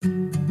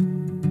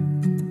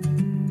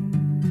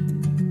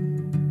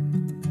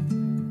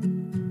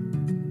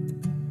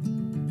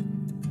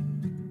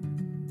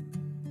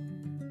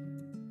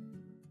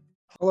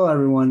Hello,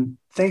 everyone.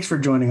 Thanks for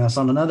joining us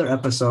on another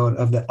episode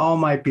of the All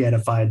Might Be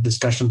Edified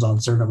discussions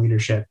on servant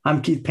leadership.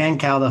 I'm Keith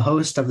Pankow, the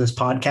host of this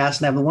podcast,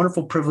 and I have the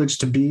wonderful privilege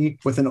to be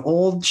with an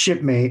old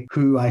shipmate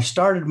who I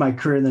started my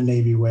career in the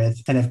Navy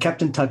with and have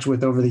kept in touch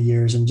with over the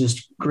years, and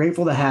just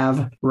grateful to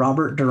have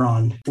Robert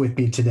Duran with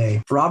me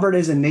today. Robert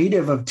is a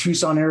native of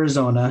Tucson,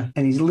 Arizona,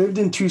 and he's lived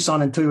in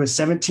Tucson until he was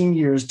 17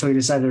 years, until he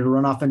decided to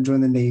run off and join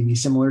the Navy,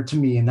 similar to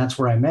me, and that's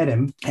where I met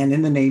him. And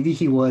in the Navy,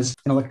 he was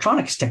an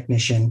electronics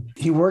technician.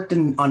 He worked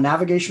on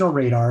navigational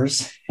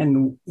radars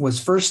and was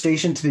first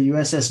stationed to the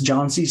USS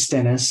John C.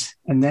 Stennis.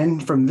 And then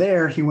from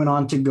there, he went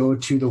on to go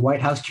to the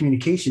White House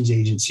Communications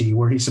Agency,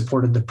 where he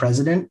supported the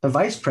president, the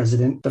vice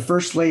president, the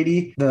first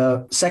lady,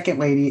 the second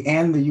lady,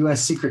 and the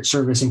U.S. Secret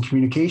Service in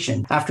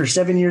communication. After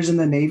 7 years in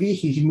the Navy,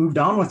 he moved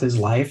on with his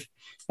life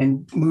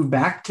and moved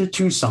back to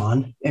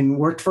Tucson and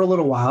worked for a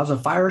little while as a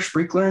fire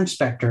sprinkler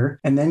inspector,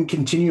 and then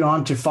continued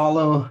on to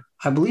follow,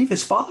 I believe,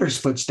 his father's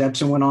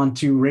footsteps, and went on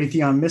to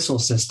Raytheon Missile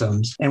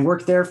Systems and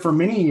worked there for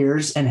many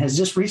years, and has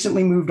just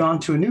recently moved on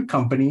to a new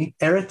company,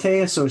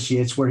 Arete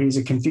Associates, where he's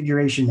a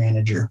configuration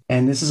manager.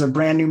 And this is a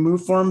brand new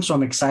move for him, so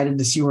I'm excited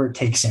to see where it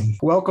takes him.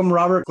 Welcome,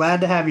 Robert.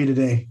 Glad to have you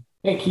today.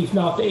 Hey, Keith.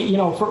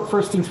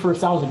 First things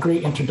first, that was a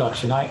great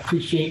introduction. I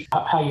appreciate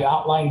how you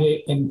outlined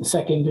it. And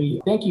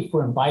secondly, thank you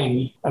for inviting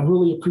me. I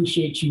really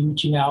appreciate you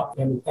reaching out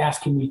and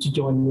asking me to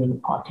join you in the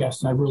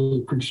podcast. And I really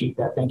appreciate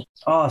that. Thank you.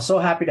 Oh, so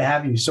happy to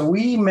have you. So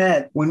we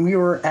met when we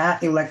were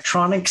at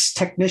electronics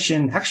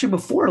technician, actually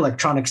before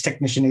electronics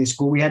technician A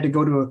school. We had to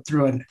go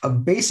through a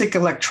basic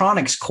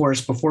electronics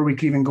course before we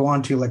could even go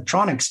on to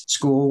electronics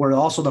school. We're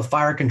also the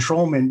fire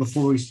controlman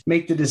before we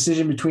make the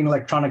decision between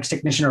electronics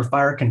technician or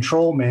fire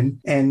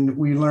controlman. And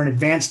we learned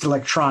advanced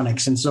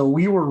electronics. And so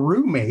we were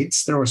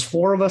roommates. There was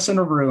 4 of us in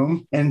a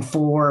room. And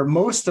for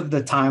most of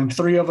the time,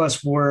 3 of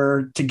us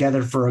were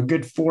together for a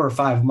good 4 or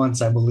 5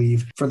 months, I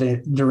believe, for the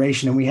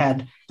duration. And we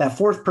had that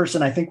 4th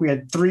person. I think we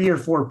had 3 or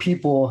 4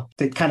 people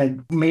that kind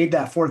of made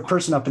that 4th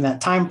person up in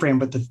that time frame.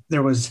 But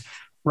there was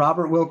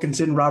Robert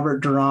Wilkinson, Robert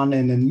Duran,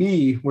 and then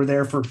me were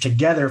there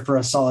together for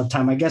a solid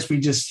time. I guess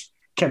we just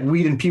kept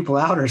weeding people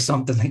out or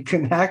something. They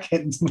couldn't hack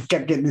it and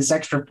kept getting this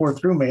extra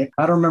 4th roommate.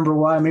 I don't remember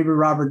why. Maybe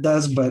Robert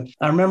does, but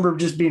I remember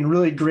just being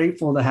really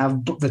grateful to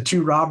have the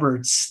 2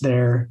 Roberts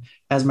there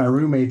as my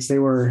roommates. They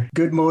were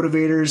good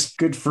motivators,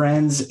 good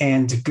friends,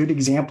 and good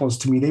examples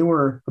to me. They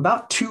were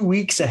about 2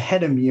 weeks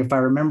ahead of me, if I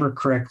remember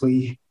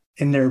correctly,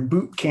 in their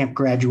boot camp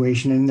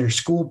graduation in their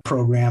school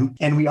program.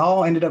 And we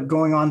all ended up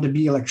going on to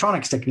be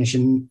electronics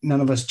technician.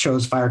 None of us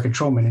chose fire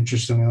controlman,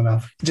 interestingly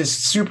enough.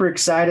 Just super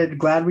excited.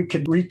 Glad we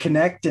could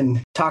reconnect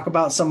and talk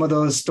about some of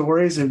those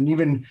stories. And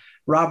even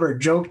Robert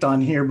joked on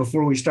here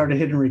before we started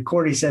hitting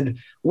record. He said,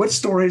 "What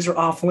stories are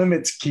off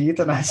limits, Keith?"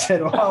 And I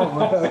said,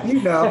 "Well,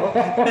 you know."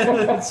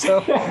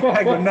 So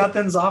I go,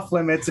 "Nothing's off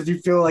limits. If you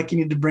feel like you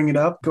need to bring it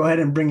up, go ahead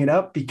and bring it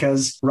up,"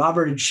 because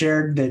Robert had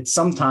shared that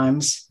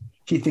sometimes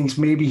he thinks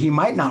maybe he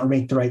might not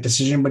make the right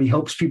decision, but he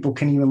hopes people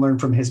can even learn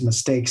from his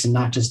mistakes and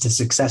not just his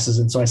successes.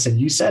 And so I said,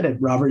 "You said it,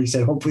 Robert." You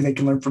said, "Hopefully they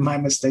can learn from my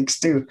mistakes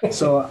too."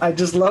 So I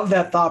just love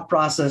that thought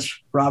process,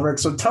 Robert.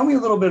 So tell me a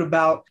little bit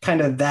about kind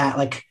of that.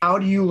 Like, how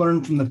do you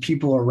learn from the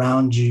people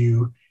around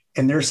you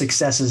and their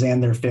successes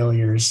and their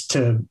failures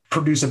to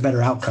produce a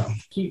better outcome?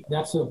 Keith,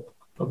 that's a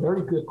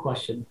very good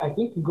question. I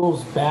think it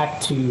goes back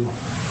to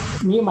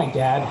me and my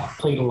dad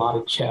played a lot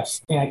of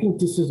chess. And I think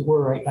this is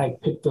where I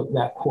picked up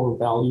that core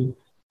value.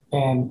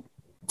 And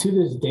to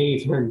this day,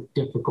 it's very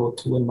difficult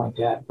to win my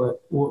dad.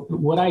 But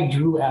what I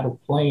drew out of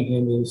playing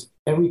him is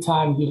every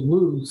time you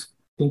lose,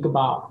 think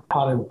about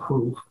how to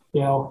improve,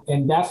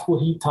 and that's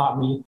what he taught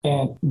me.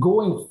 And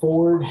going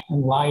forward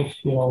in life,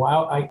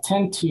 I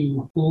tend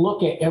to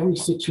look at every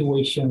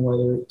situation,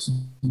 whether it's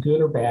good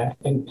or bad,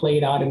 and play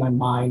it out in my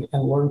mind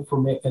and learn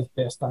from it as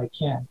best I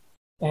can.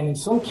 And in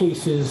some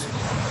cases,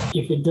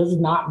 if it does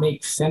not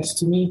make sense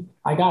to me,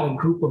 I got a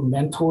group of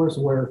mentors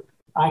where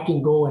I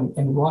can go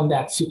and run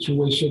that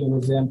situation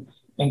with them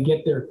and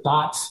get their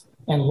thoughts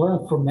and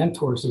learn from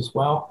mentors as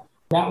well.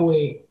 That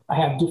way I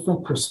have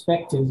different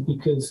perspectives,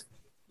 because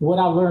what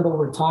I learned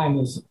over time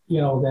is,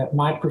 that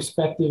my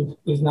perspective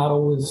is not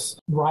always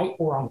right,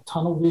 or I'm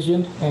tunnel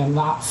vision and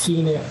not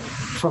seeing it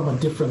from a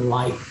different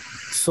light.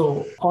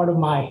 So part of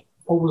my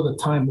over the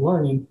time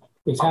learning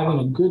is having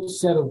a good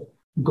set of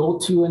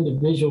go-to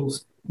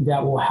individuals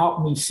that will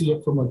help me see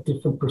it from a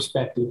different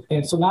perspective.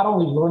 And so not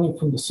only learning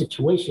from the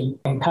situation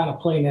and kind of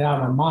playing it out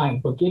in my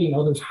mind, but getting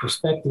others'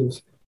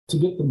 perspectives to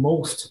get the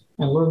most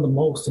and learn the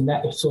most. And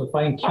that, so if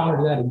I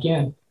encounter that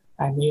again,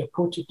 I may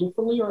approach it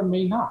differently or it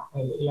may not.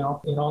 It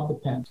all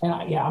depends. And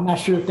I'm not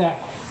sure if that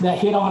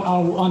hit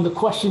on the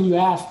question you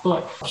asked,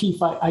 but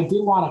Keith, I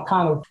did want to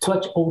kind of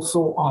touch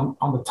also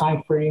on the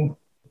time frame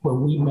where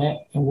we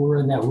met and we were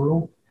in that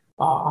room.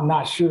 I'm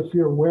not sure if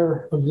you're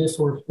aware of this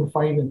or if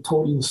I even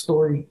told you the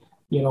story,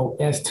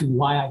 as to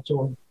why I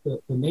joined the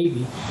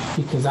Navy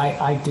because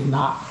I did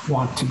not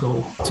want to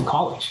go to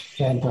college.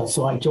 And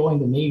so I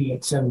joined the Navy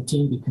at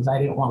 17 because I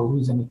didn't want to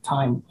lose any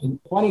time. And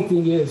funny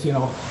thing is,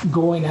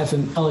 going as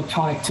an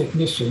electronic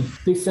technician,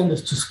 they send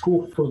us to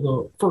school for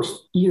the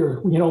first year,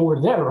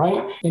 we're there,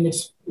 right? And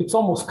it's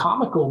almost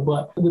comical,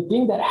 but the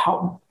thing that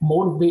helped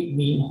motivate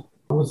me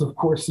was, of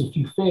course, if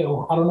you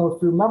fail, I don't know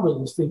if you remember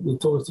this, they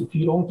told us if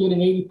you don't get an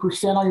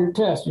 80% on your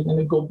test, you're going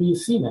to go be a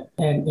seaman.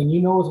 And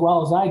as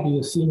well as I do,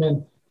 a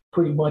seaman,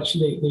 pretty much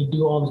they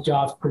do all the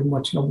jobs pretty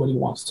much nobody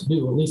wants to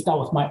do. At least that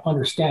was my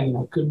understanding.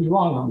 I could be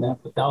wrong on that,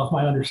 but that was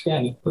my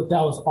understanding. But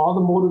that was all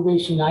the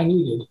motivation I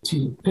needed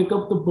to pick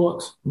up the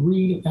books,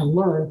 read and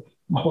learn.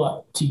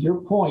 But to your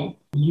point,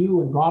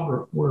 you and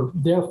Robert were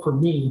there for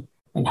me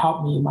and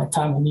helped me in my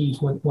time of need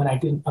when I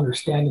didn't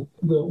understand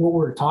what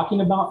we're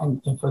talking about.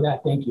 And for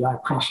that, thank you. I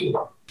appreciate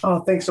it. Oh,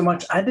 thanks so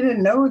much. I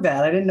didn't know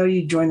that. I didn't know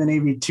you joined the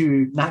Navy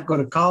to not go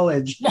to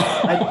college.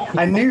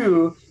 I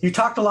knew you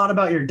talked a lot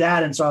about your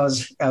dad. And so I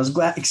was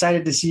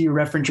excited to see you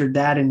reference your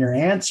dad in your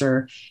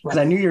answer because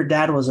I knew your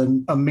dad was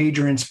a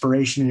major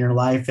inspiration in your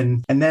life.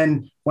 And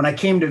then when I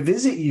came to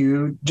visit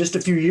you just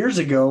a few years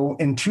ago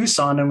in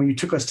Tucson, and when you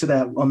took us to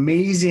that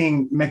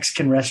amazing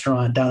Mexican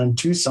restaurant down in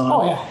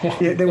Tucson,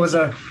 there was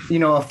a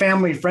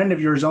family friend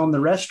of yours owned the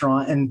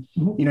restaurant. And,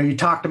 you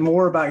talked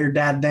more about your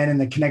dad then and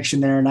the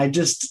connection there. And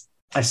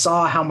I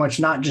saw how much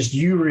not just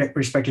you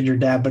respected your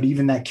dad, but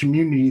even that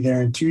community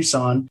there in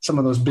Tucson, some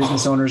of those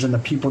business owners and the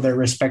people that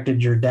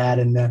respected your dad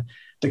and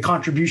the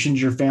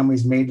contributions your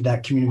family's made to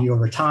that community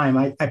over time.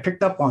 I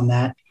picked up on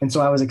that. And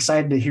so I was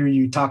excited to hear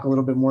you talk a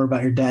little bit more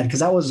about your dad, because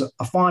that was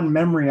a fond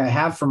memory I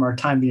have from our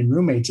time being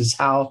roommates, is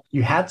how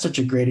you had such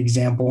a great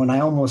example. And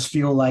I almost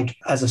feel like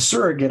as a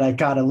surrogate, I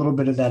got a little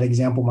bit of that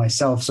example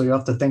myself. So you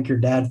have to thank your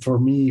dad for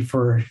me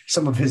for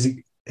some of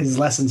his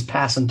lessons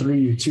passing through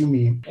you to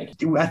me.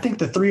 I think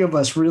the three of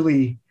us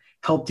really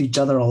helped each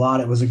other a lot.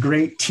 It was a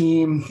great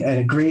team and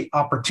a great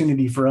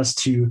opportunity for us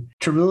to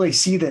really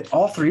see that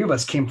all three of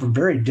us came from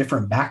very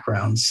different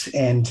backgrounds.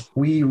 And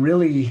we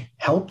really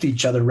helped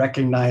each other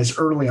recognize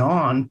early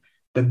on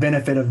the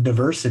benefit of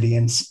diversity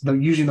and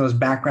using those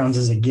backgrounds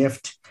as a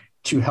gift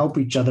to help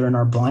each other in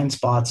our blind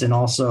spots and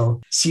also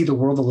see the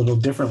world a little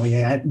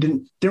differently. I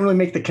didn't really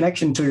make the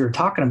connection until you were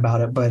talking about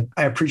it, but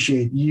I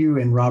appreciate you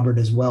and Robert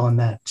as well in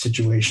that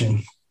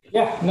situation.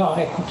 Yeah, no,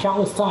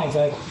 countless times.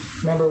 I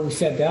remember we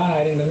sat down,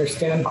 I didn't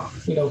understand,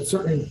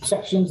 certain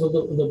sections of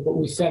the book.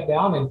 We sat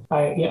down and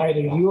either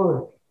you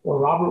or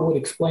Robert would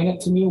explain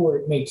it to me where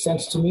it made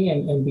sense to me.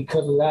 And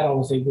because of that, I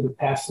was able to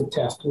pass the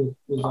test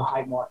with a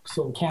high mark.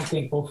 So can't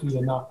thank both of you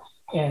enough.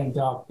 And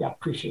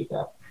appreciate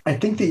that. I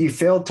think that you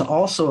failed to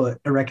also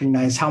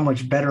recognize how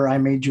much better I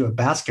made you at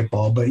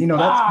basketball, but that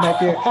might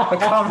be a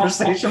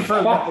conversation for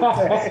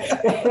another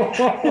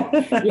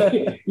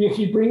day.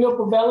 You bring up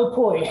a valid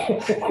point.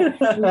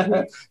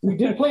 we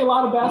did play a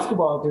lot of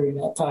basketball during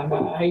that time.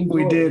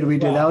 We did.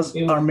 That was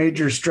our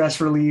major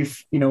stress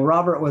relief.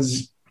 Robert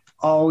was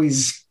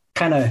always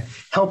kind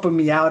of helping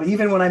me out,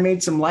 even when I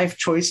made some life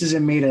choices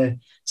and made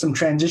some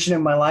transition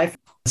in my life.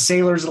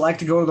 Sailors that like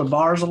to go to the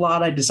bars a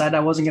lot, I decided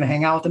I wasn't going to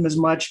hang out with them as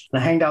much. And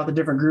I hanged out with a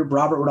different group.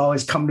 Robert would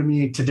always come to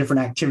me to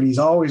different activities,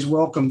 always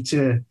willing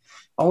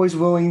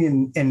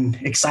and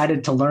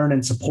excited to learn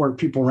and support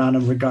people around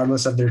him,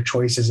 regardless of their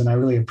choices. And I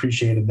really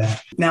appreciated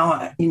that.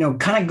 Now,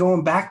 kind of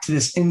going back to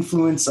this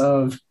influence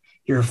of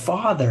your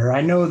father,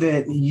 I know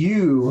that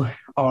you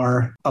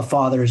are a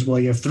father as well.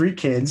 You have 3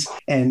 kids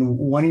and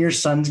one of your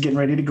sons getting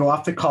ready to go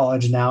off to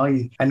college now.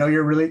 I know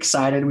you're really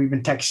excited. We've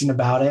been texting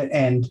about it.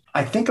 And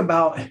I think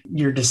about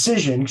your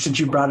decision, since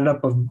you brought it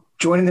up, of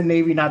joining the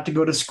Navy, not to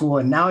go to school.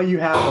 And now you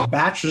have a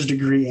bachelor's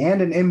degree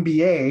and an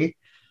MBA.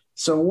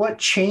 So what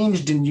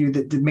changed in you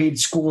that made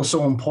school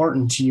so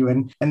important to you?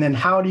 And then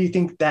how do you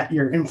think that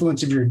your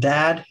influence of your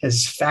dad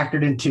has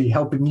factored into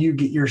helping you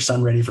get your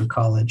son ready for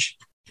college?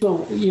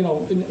 So,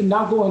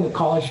 not going to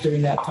college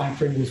during that time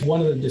frame was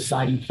one of the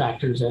deciding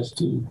factors as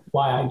to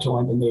why I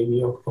joined the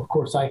Navy. Of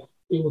course,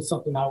 it was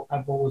something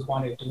I've always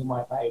wanted to do.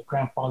 My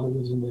grandfather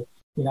was in the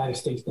United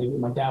States Navy.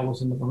 My dad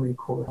was in the Marine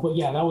Corps. But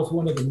yeah, that was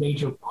one of the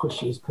major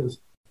pushes because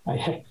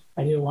I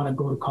didn't want to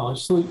go to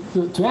college. So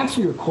to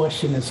answer your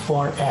question, as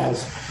far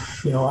as,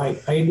 I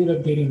ended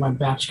up getting my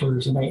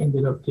bachelor's and I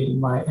ended up getting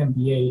my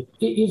MBA,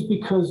 it is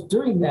because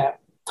during that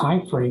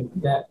time frame,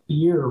 that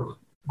year of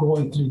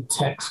going through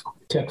tech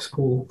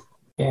school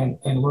and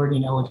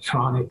learning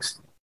electronics,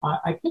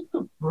 I picked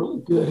up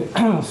really good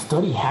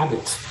study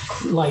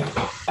habits. Like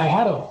I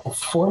had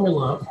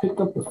picked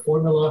up the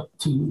formula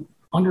to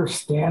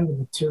understand the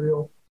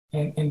material.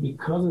 And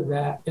because of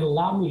that, it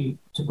allowed me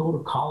to go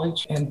to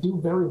college and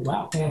do very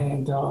well.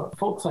 And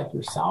folks like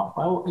yourself,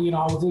 I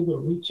was able to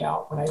reach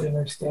out when I didn't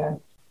understand.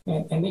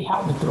 And they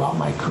helped me throughout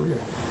my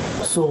career.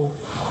 So,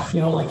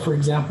 like for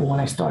example, when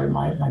I started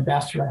my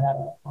bachelor, I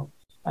had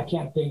I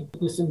can't thank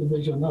this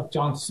individual enough,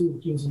 John Sue.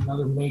 He was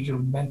another major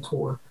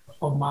mentor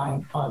of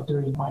mine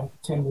during my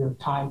tenure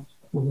time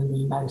within the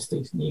United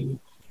States Navy.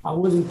 I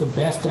wasn't the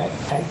best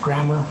at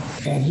grammar,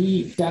 and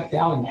he sat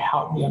down and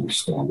helped me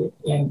understand it.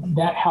 And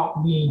that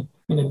helped me,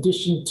 in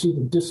addition to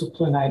the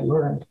discipline I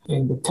learned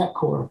in the tech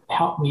core,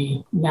 helped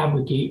me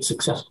navigate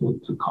successfully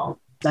through college.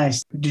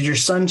 Nice. Did your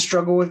son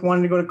struggle with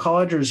wanting to go to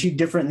college, or is he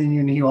different than you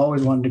and he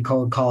always wanted to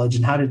go to college?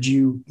 And how did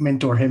you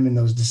mentor him in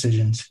those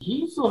decisions?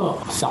 He's a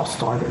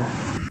self-starter.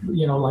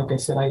 Like I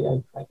said,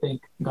 I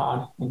thank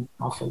God, and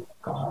also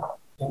God.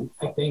 And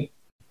I think,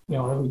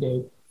 every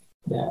day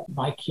that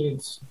my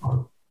kids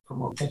are,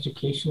 from an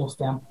educational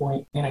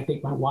standpoint, and I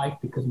think my wife,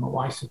 because my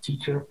wife's a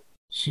teacher,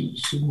 she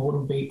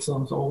motivates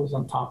them, is always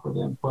on top of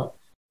them. But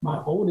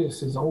my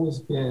oldest has always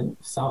been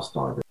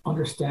self-starter,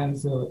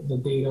 understands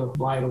the data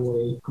right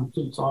away,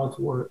 completes all his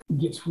work,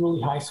 gets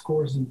really high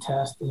scores in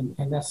tests.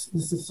 And this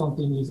is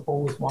something he's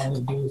always wanted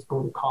to do, is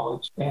go to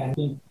college. And I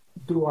think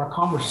through our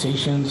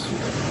conversations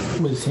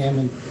with him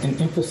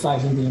and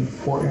emphasizing the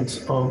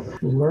importance of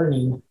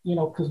learning,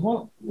 because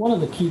one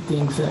of the key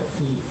things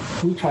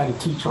that we try to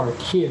teach our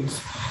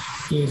kids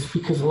is,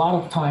 because a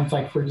lot of times,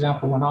 like, for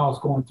example, when I was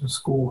going through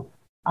school,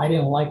 I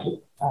didn't like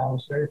it. I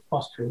was very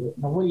frustrated.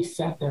 Nobody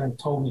sat there and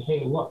told me,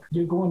 hey, look,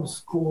 you're going to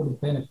school to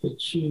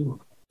benefit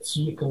you so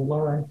you can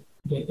learn,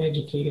 get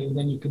educated, and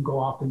then you can go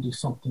off and do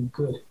something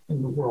good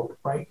in the world,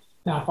 right?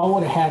 Now, if I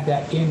would have had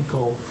that end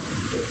goal,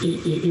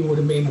 it would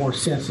have made more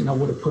sense, and I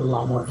would have put a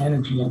lot more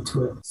energy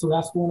into it. So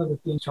that's one of the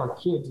things our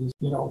kids is,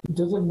 it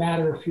doesn't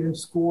matter if you're in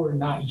school or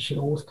not, you should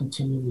always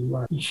continually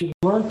learn. You should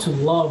learn to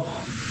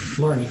love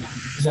learning.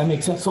 Does that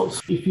make sense? So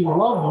if you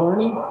love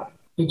learning,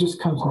 it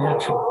just comes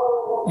natural.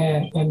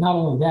 And not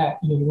only that,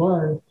 you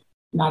learn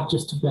not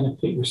just to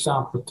benefit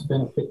yourself, but to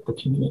benefit the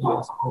community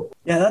as a whole.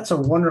 Yeah, that's a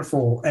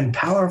wonderful and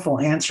powerful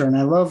answer. And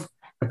I love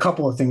a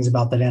couple of things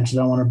about that answer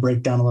that I want to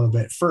break down a little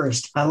bit.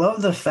 First, I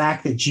love the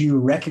fact that you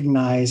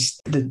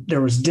recognized that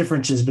there was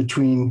differences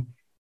between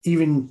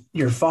even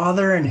your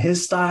father and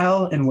his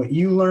style and what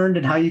you learned,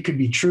 and how you could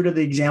be true to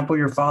the example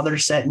your father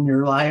set in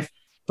your life,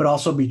 but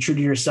also be true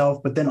to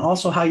yourself. But then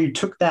also how you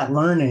took that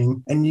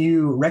learning and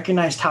you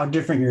recognized how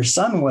different your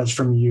son was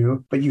from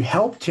you, but you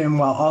helped him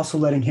while also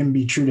letting him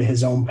be true to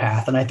his own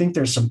path. And I think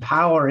there's some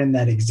power in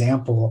that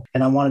example.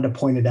 And I wanted to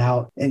point it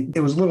out. And it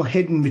was a little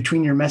hidden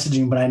between your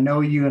messaging, but I know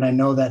you and I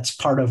know that's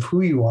part of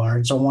who you are.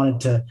 And so I wanted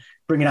to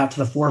bring it out to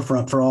the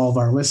forefront for all of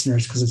our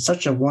listeners, because it's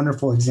such a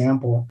wonderful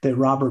example that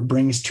Robert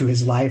brings to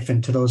his life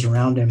and to those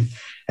around him.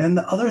 And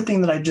the other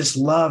thing that I just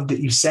loved that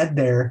you said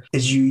there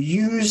is you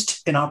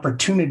used an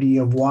opportunity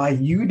of why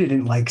you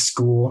didn't like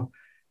school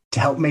to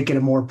help make it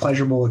a more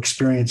pleasurable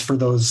experience for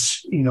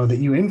those, that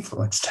you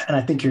influenced. And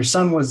I think your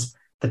son was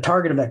the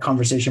target of that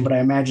conversation, but I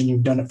imagine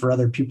you've done it for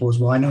other people as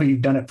well. I know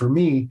you've done it for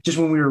me. Just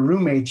when we were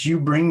roommates, you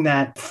bring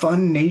that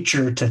fun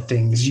nature to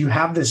things. You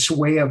have this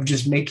way of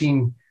just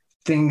making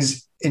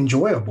things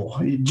enjoyable.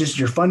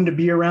 You're fun to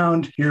be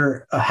around.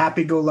 You're a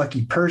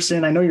happy-go-lucky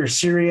person. I know you're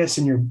serious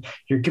and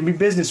you can be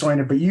business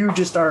oriented, but you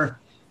just are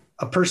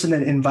a person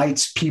that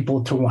invites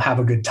people to have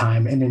a good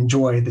time and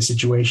enjoy the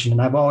situation.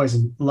 And I've always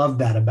loved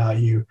that about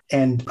you,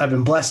 and I've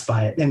been blessed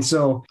by it. And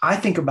so I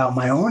think about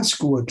my own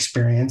school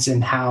experience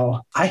and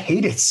how I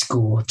hated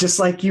school, just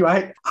like you.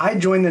 I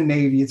joined the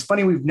Navy. It's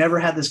funny, we've never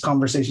had this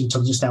conversation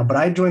until just now, but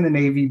I joined the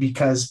Navy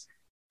because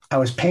I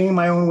was paying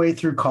my own way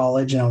through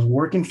college and I was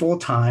working full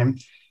time.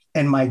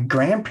 And my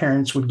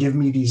grandparents would give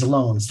me these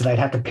loans that I'd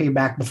have to pay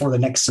back before the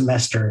next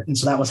semester. And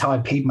so that was how I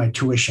paid my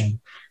tuition.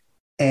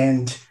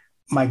 And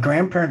my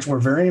grandparents were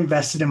very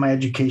invested in my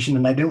education,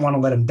 and I didn't want to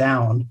let them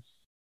down,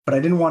 but I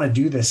didn't want to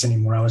do this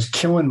anymore. I was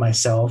killing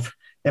myself.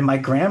 And my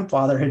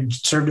grandfather had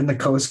served in the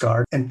Coast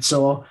Guard. And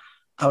so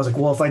I was like,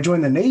 well, if I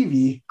join the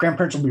Navy,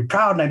 grandparents will be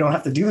proud and I don't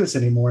have to do this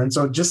anymore. And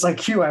so just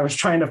like you, I was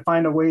trying to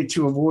find a way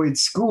to avoid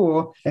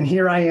school. And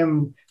here I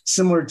am,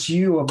 similar to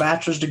you, a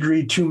bachelor's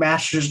degree, 2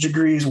 master's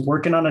degrees,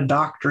 working on a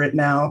doctorate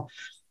now.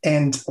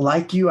 And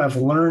like you, I've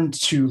learned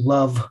to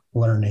love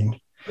learning.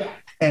 Yeah.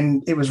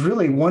 And it was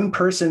really one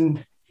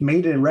person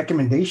made a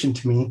recommendation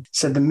to me,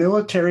 said the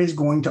military is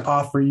going to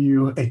offer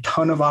you a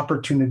ton of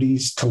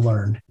opportunities to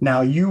learn.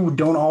 Now, you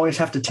don't always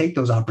have to take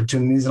those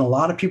opportunities, and a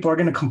lot of people are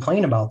going to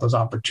complain about those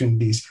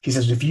opportunities. He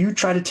says, if you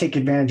try to take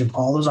advantage of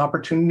all those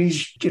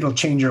opportunities, it'll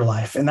change your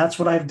life. And that's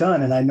what I've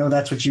done. And I know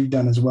that's what you've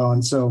done as well.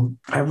 And so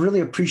I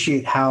really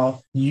appreciate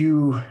how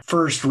you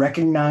first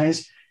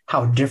recognize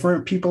how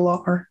different people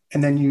are,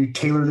 and then you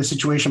tailor the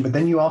situation, but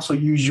then you also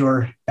use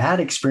your bad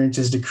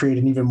experiences to create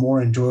an even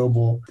more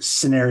enjoyable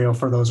scenario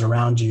for those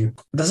around you.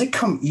 Does it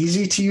come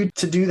easy to you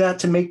to do that,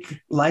 to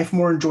make life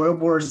more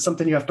enjoyable, or is it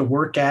something you have to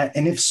work at?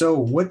 And if so,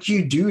 what do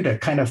you do to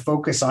kind of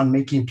focus on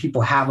making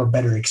people have a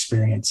better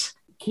experience?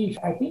 Keith,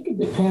 I think it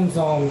depends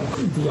on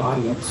the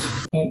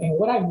audience. And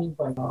what I mean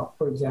by,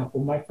 for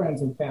example, my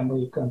friends and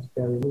family comes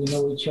together. We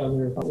know each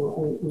other.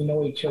 We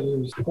know each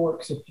other's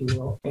quirks, if you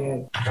will.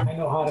 And I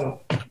know how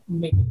to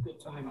make a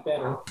good time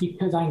better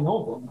because I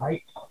know them,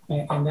 right?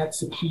 And that's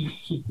the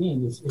key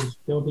thing is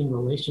building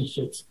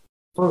relationships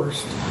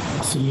first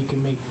so you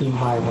can make the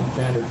environment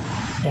better.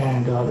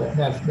 And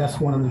that's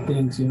one of the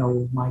things,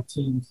 with my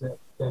teams that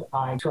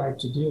I try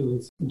to do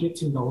is get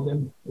to know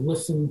them,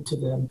 listen to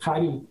them, try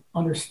to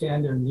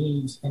understand their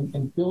needs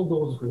and build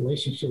those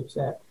relationships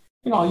that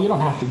you don't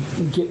have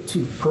to get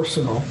too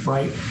personal,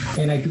 right?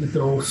 And I do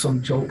throw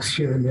some jokes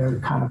here and there,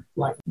 kind of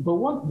like, but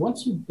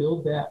once you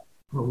build that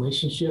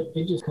relationship,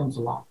 it just comes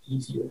a lot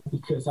easier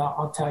because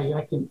I'll tell you,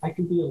 I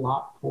can be a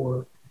lot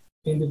for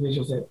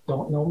individuals that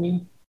don't know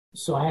me.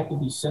 So I have to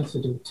be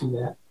sensitive to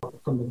that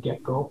from the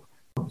get go.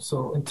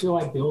 So until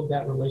I build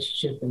that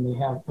relationship and we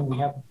have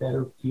a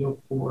better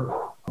feel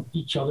for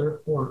each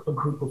other or a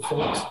group of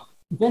folks,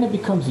 then it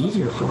becomes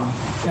easier for me.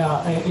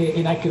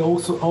 And I could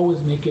also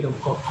always make it a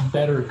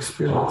better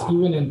experience,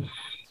 even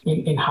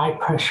in high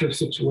pressure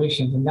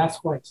situations. And that's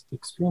why it's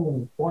extremely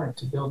important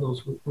to build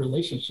those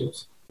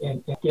relationships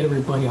and get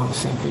everybody on the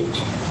same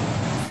page.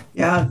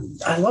 Yeah,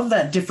 I love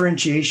that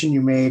differentiation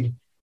you made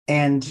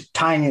and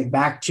tying it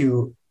back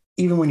to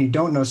even when you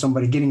don't know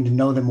somebody, getting to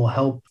know them will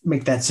help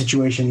make that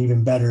situation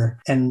even better.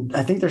 And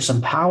I think there's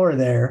some power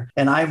there.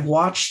 And I've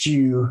watched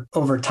you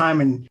over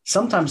time, and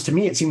sometimes to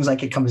me, it seems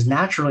like it comes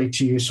naturally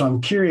to you. So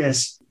I'm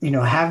curious,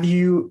 have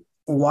you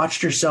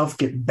watched yourself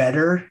get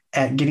better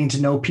at getting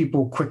to know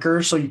people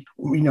quicker? So,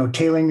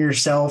 tailoring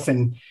yourself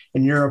and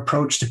your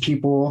approach to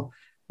people,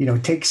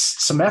 takes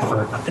some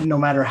effort. No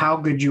matter how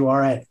good you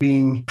are at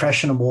being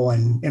impressionable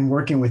and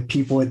working with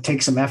people, it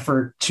takes some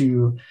effort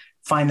to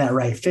find that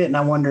right fit. And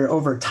I wonder,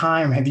 over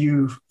time, have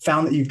you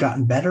found that you've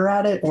gotten better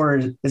at it,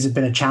 or has it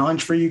been a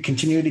challenge for you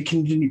continue to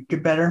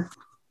get better?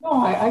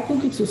 No, I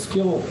think it's a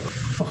skill.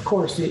 Of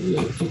course,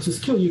 it's a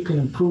skill you can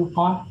improve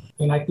upon.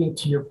 And I think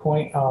to your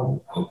point,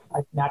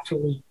 I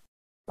naturally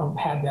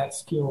had that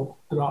skill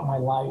throughout my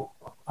life.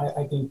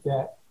 I think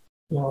that,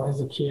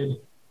 as a kid,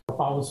 if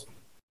I was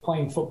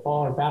playing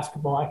football or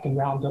basketball, I can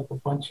round up a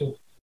bunch of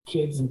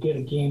kids and get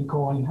a game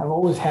going. I've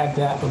always had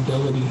that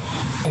ability.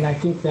 And I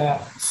think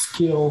that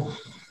skill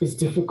is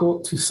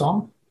difficult to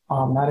some.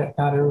 Not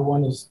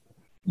everyone is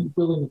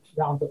willing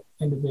to round up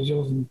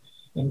individuals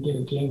and get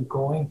a game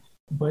going,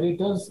 but it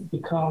does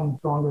become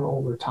stronger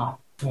over time.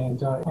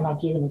 And I'll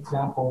give an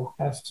example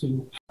as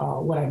to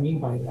what I mean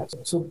by that.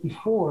 So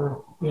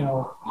before,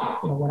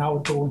 when I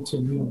would go into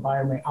a new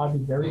environment, I'd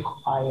be very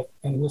quiet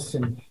and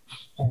listen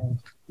and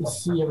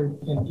see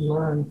and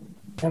learn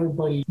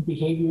everybody's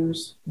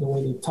behaviors, the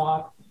way they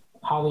talk,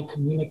 how they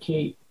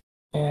communicate,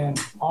 and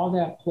all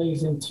that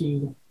plays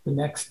into the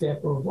next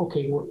step of,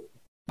 okay,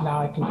 now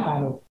I can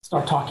kind of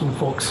start talking to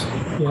folks,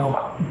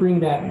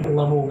 bring that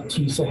level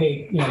to say,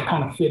 hey,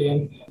 kind of fit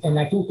in. And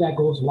I think that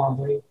goes a long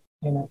way.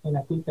 And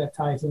I think that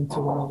ties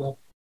into one of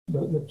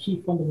the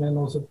key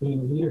fundamentals of being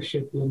a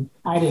leadership. And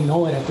I didn't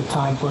know it at the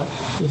time, but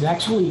is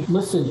actually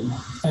listening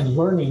and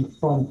learning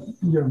from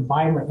your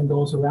environment and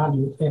those around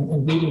you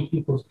and reading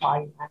people's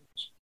body language.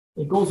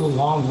 It goes a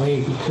long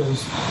way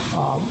because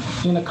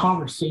in a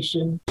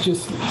conversation,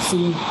 just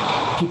seeing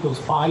people's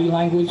body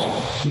language,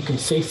 you can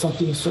say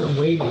something a certain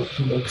way that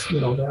makes,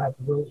 they're either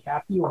really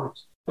happy or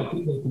they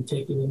can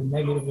take it in a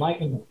negative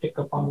light and pick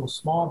up on those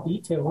small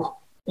details.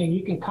 And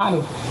you can kind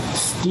of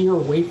steer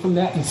away from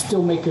that and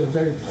still make it a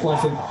very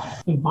pleasant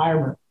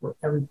environment for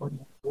everybody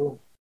in the world.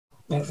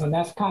 And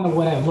that's kind of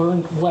what I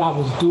learned, what I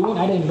was doing.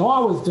 I didn't know I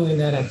was doing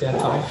that at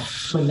that time.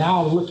 But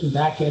now looking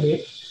back at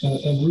it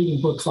and reading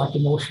books like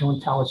Emotional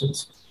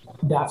Intelligence,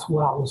 that's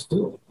what I was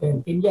doing.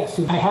 And yes,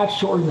 I have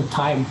shortened the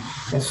time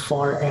as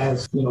far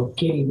as,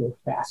 getting there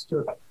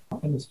faster.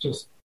 And it's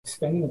just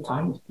spending the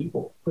time with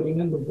people, putting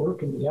in the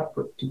work and the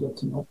effort to get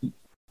to know people.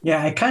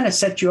 Yeah, I kind of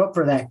set you up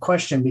for that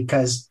question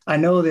because I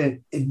know that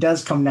it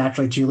does come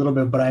naturally to you a little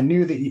bit, but I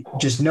knew that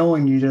just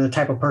knowing you're the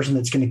type of person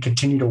that's going to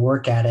continue to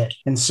work at it.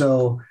 And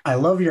so I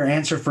love your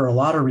answer for a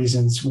lot of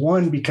reasons.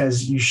 One,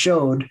 because you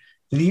showed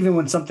that even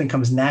when something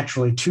comes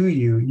naturally to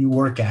you, you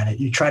work at it.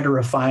 You try to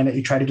refine it.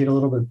 You try to get a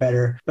little bit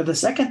better. But the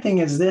second thing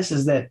is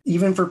that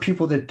even for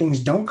people that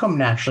things don't come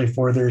naturally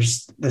for,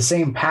 there's the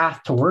same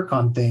path to work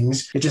on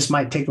things. It just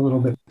might take a little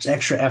bit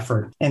extra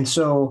effort. And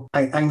so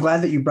I'm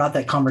glad that you brought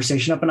that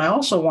conversation up. And I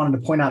also wanted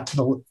to point out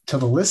to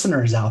the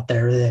listeners out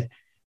there that,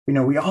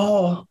 we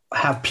all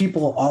have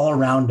people all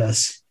around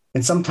us.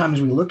 And sometimes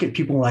we look at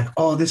people like,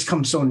 oh, this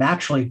comes so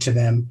naturally to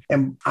them.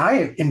 And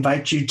I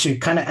invite you to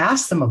kind of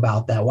ask them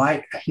about that.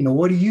 Why,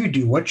 what do you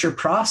do? What's your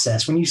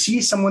process? When you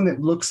see someone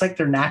that looks like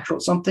they're natural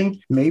at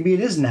something, maybe it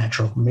is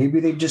natural. Maybe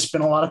they've just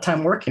spent a lot of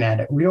time working at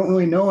it. We don't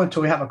really know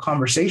until we have a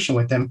conversation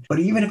with them. But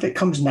even if it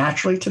comes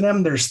naturally to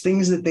them, there's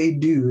things that they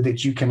do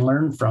that you can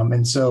learn from.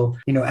 And so,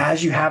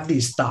 as you have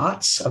these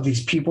thoughts of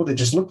these people that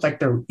just look like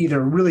they're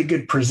either a really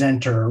good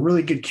presenter or a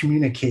really good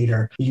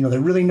communicator, they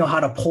really know how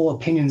to pull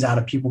opinions out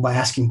of people by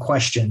asking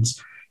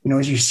questions.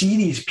 As you see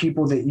these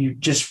people that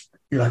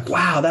you're like,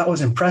 wow, that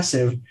was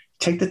impressive.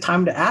 Take the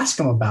time to ask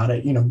them about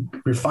it,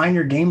 refine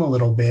your game a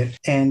little bit.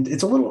 And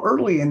it's a little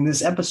early in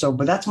this episode,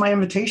 but that's my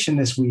invitation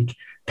this week.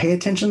 Pay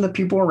attention to the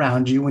people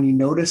around you. When you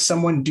notice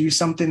someone do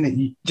something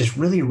that just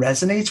really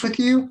resonates with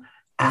you,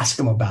 ask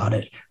them about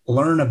it,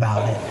 learn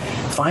about it,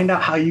 find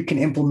out how you can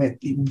implement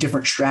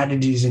different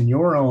strategies in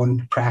your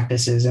own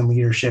practices and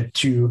leadership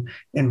to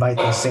invite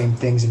those same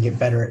things and get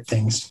better at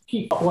things.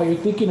 While you're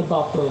thinking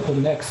about the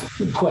next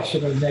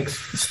question or the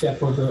next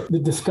step of the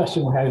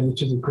discussion we're having,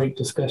 which is a great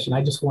discussion,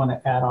 I just want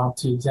to add on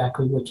to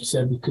exactly what you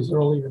said, because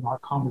earlier in our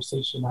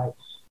conversation,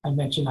 I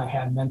mentioned I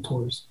had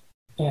mentors.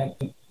 And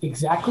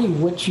exactly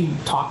what you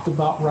talked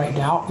about right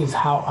now is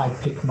how I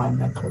pick my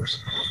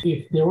mentors.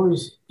 If there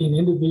was an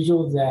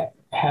individual that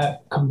had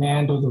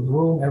command of the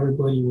room,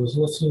 everybody was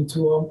listening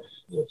to him,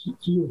 if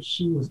he or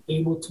she was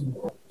able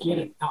to get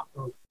it out,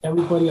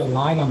 everybody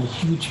aligned on a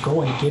huge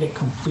goal and get it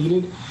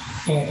completed,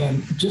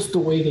 and just the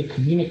way they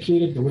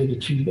communicated, the way they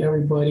treated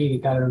everybody, they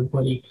got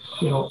everybody,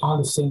 on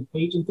the same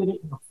page and did it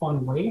in a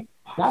fun way.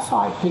 That's how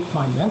I picked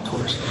my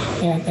mentors.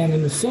 And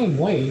in the same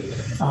way,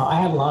 I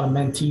had a lot of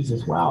mentees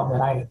as well that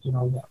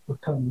that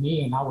would come to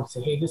me and I would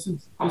say, hey, this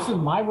is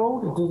my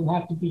road. It doesn't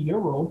have to be your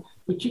road,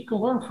 but you can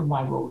learn from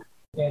my road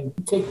and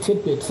take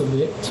tidbits of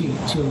it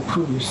to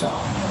improve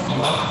yourself.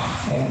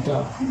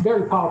 And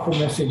very powerful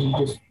message you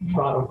just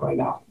brought up right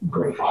now.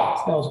 Great.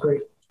 That was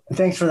great.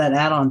 Thanks for that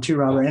add-on too,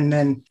 Robert. And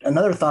then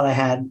another thought I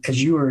had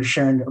as you were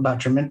sharing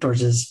about your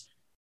mentors is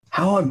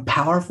how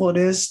powerful it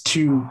is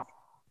to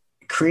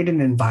create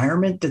an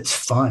environment that's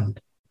fun.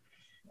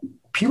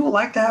 People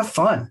like to have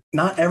fun.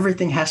 Not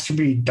everything has to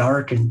be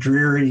dark and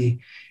dreary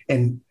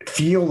and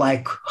feel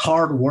like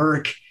hard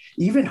work.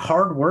 Even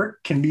hard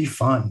work can be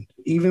fun.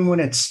 Even when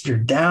you're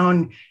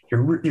down,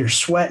 you're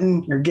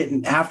sweating, you're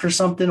getting after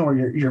something, or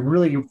you're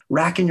really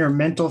racking your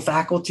mental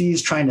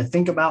faculties trying to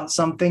think about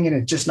something and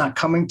it's just not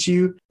coming to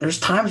you. There's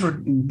times where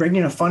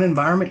bringing a fun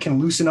environment can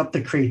loosen up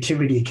the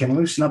creativity, can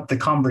loosen up the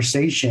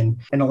conversation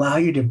and allow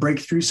you to break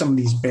through some of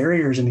these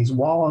barriers and these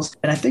walls.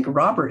 And I think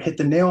Robert hit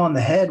the nail on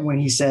the head when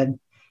he said,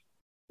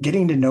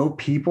 getting to know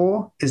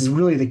people is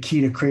really the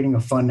key to creating a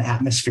fun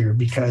atmosphere,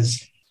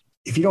 because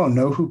if you don't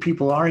know who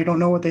people are, you don't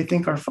know what they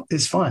think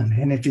is fun.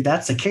 And if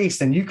that's the case,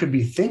 then you could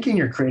be thinking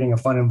you're creating a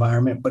fun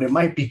environment, but it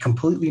might be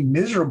completely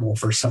miserable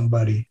for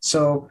somebody.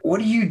 So what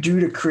do you do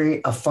to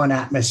create a fun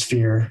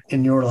atmosphere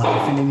in your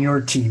life and in your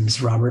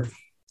teams, Robert?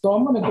 So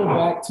I'm going to go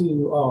back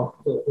to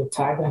the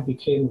time I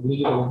became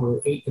lead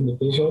over 8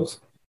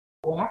 individuals.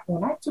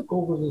 When I took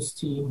over this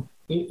team,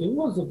 it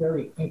was a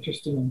very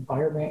interesting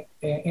environment.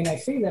 And I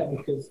say that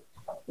because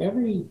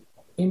every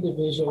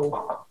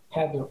individual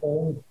had their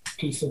own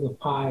piece of the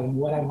pie. And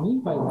what I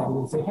mean by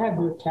that is they had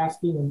their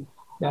tasking and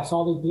that's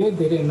all they did.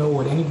 They didn't know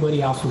what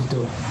anybody else was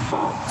doing.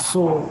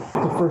 So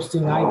the first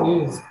thing I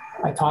did is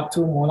I talked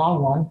to them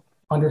one-on-one,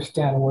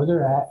 understand where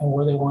they're at and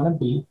where they want to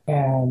be.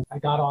 And I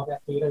got all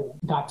that data,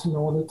 got to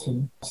know the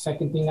team. The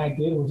second thing I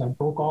did was I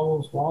broke all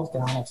those walls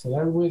down. I said,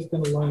 everybody's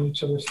going to learn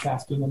each other's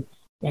tasking.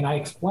 And I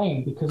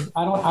explained, because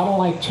I don't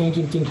like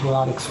changing things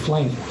without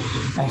explaining.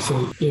 I say,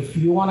 if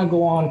you want to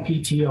go on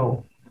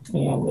PTO,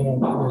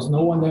 and there's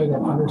no one there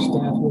that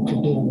understands what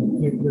you're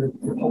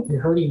doing, you're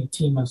hurting the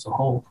team as a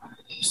whole.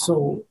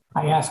 So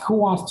I ask who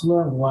wants to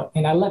learn what,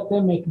 and I let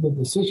them make the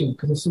decision,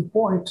 because it's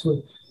important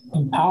to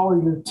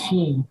empower your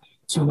team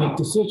to make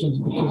decisions,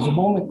 because the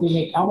moment they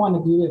make, I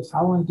want to do this,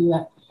 I want to do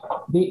that,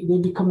 they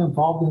become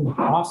involved in the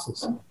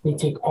process. They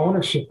take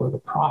ownership of the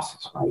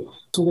process, right?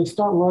 So they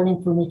start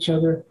learning from each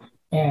other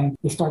and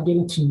they start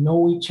getting to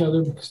know each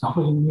other, because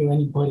nobody knew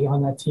anybody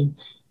on that team.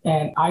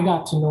 And I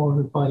got to know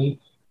everybody.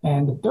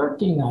 And the third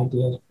thing I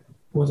did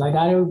was I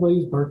got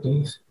everybody's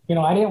birthdays.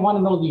 I didn't want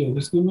to know the year.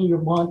 Just give me your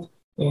month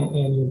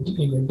and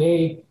your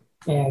day.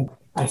 And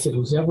I said,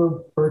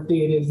 whoever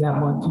birthday it is that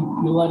month,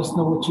 you let us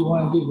know what you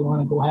want to do. You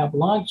want to go have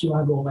lunch? You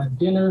want to go have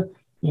dinner?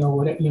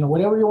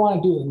 Whatever you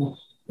want to do.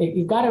 And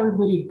it got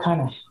everybody to kind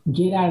of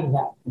get out of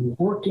that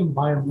work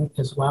environment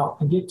as well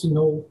and get to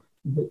know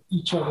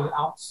each other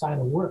outside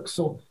of work.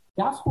 So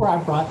that's where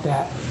I brought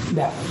that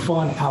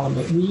fun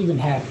element. We even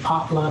had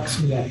potlucks.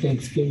 We had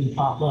Thanksgiving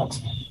potlucks.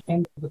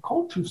 And the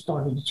culture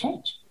started to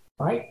change,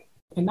 right?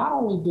 And not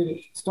only did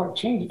it start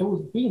changing, it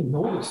was being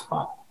noticed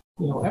by,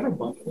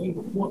 everybody. Hey,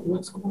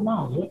 what's going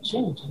on? What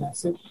changed? And I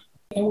said,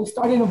 and we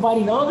started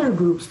inviting other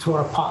groups to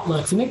our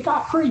potlucks, and it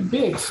got pretty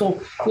big.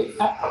 So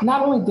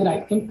not only did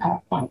I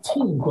impact my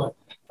team, but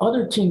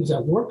other teams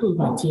that worked with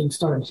my team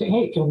started saying,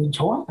 hey, can we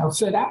join? I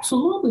said,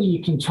 absolutely,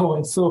 you can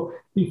join. So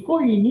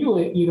before you knew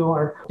it,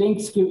 our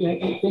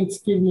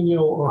Thanksgiving,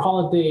 or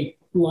holiday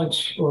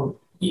lunch, or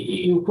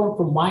it went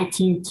from my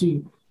team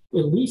to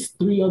at least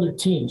 3 other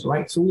teams,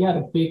 right? So we had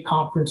a big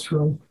conference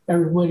room.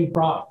 Everybody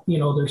brought,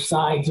 their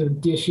sides or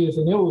dishes,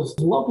 and it was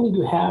lovely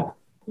to have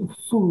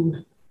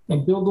food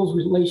and build those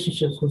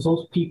relationships with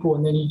those people.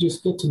 And then you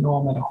just get to know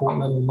them at a whole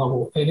other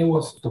level. And it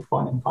was a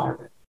fun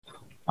environment.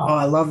 Oh,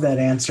 I love that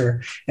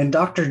answer. And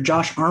Dr.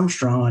 Josh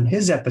Armstrong on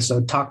his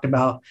episode talked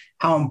about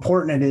how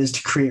important it is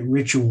to create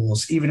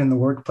rituals, even in the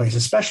workplace,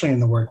 especially in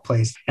the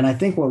workplace. And I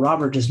think what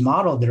Robert just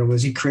modeled there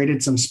was he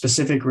created some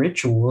specific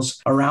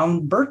rituals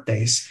around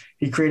birthdays.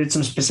 He created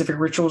some specific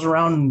rituals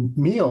around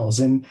meals.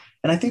 And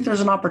I think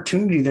there's an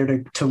opportunity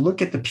there to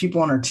look at the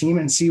people on our team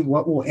and see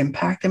what will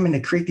impact them and to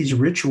create these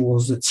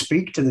rituals that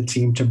speak to the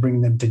team to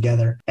bring them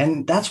together.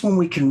 And that's when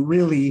we can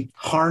really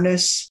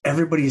harness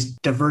everybody's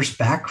diverse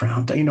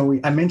background.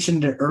 I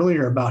mentioned it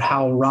earlier about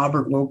how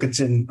Robert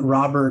Wilkinson,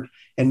 Robert,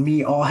 and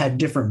me all had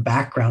different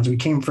backgrounds. We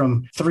came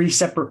from 3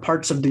 separate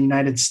parts of the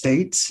United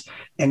States,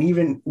 and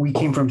even we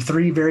came from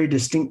 3 very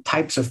distinct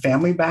types of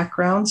family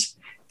backgrounds.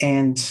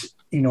 And,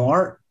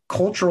 our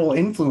cultural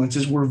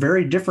influences were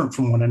very different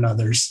from one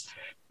another's,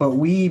 but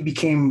we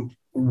became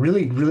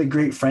really, really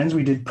great friends.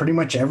 We did pretty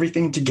much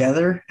everything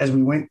together as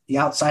we went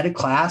outside of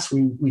class.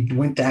 We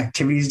went to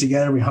activities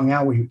together. We hung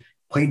out. We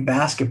played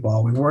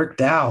basketball. We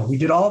worked out. We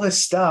did all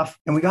this stuff,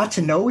 and we got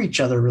to know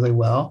each other really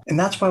well. And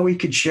that's why we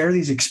could share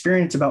these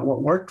experiences about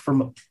what worked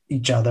from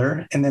each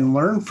other and then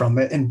learn from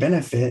it and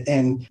benefit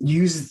and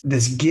use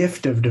this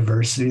gift of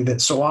diversity that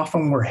so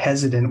often we're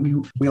hesitant.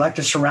 We like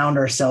to surround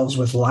ourselves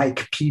with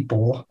like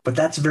people, but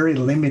that's very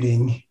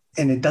limiting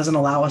and it doesn't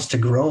allow us to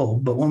grow.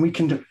 But when we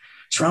can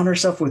surround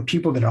ourselves with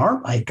people that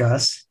aren't like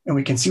us and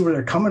we can see where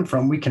they're coming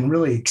from, we can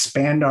really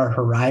expand our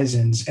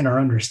horizons and our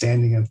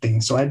understanding of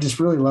things. So I just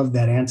really love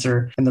that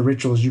answer and the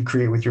rituals you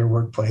create with your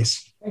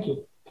workplace. Thank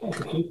you.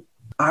 Thank you.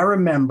 I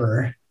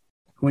remember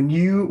when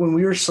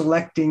we were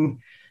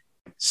selecting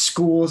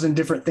schools and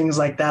different things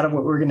like that of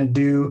what we're going to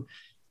do,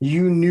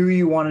 you knew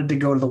you wanted to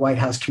go to the White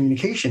House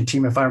communication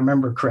team, if I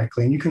remember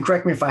correctly. And you can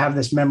correct me if I have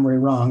this memory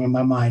wrong in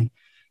my mind,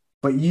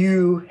 but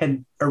you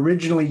had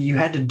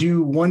to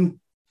do one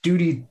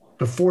duty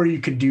before you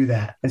could do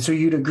that. And so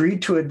you'd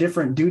agreed to a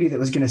different duty that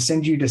was going to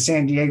send you to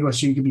San Diego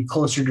so you could be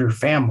closer to your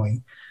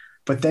family.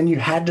 But then you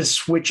had to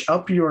switch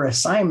up your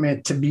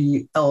assignment to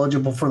be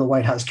eligible for the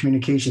White House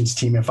communications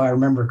team, if I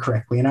remember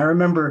correctly. And I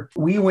remember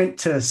we went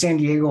to San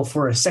Diego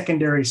for a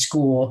secondary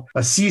school,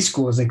 a C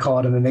school, as they call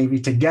it in the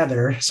Navy,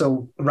 together.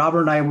 So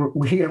Robert and I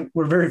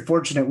were very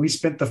fortunate. We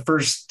spent the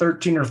first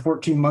 13 or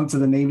 14 months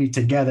of the Navy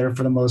together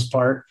for the most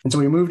part. And so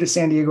we moved to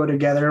San Diego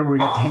together. We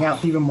got to hang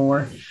out even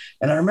more.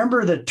 And I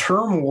remember the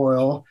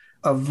turmoil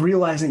of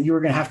realizing that you were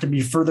going to have to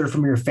be further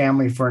from your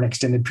family for an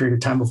extended period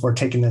of time before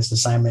taking this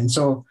assignment. And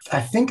so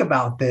I think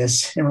about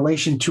this in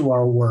relation to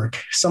our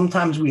work.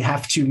 Sometimes we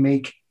have to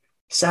make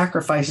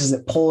sacrifices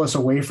that pull us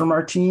away from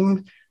our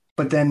team,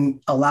 but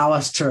then allow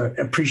us to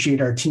appreciate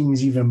our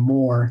teams even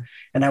more.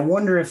 And I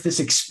wonder if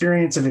this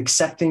experience of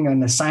accepting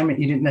an assignment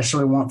you didn't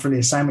necessarily want for the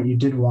assignment you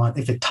did want,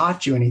 if it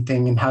taught you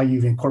anything and how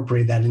you've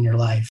incorporated that in your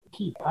life.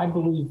 Keith, I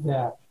believe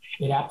that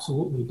it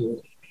absolutely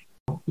did.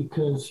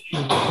 Because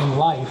in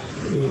life,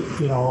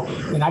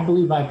 and I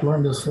believe I've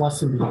learned this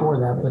lesson before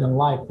that, but in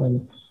life,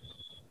 when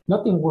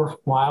nothing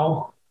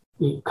worthwhile,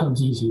 it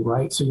comes easy,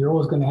 right? So you're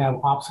always going to have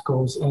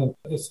obstacles, and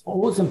it's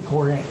always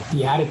important,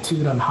 the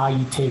attitude on how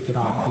you take it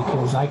on,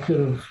 because I could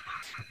have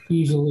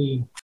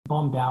easily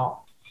bummed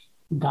out,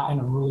 gotten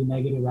a really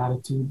negative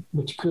attitude,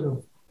 which could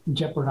have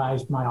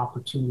jeopardized my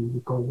opportunity to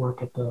go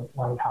work at the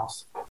White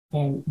House.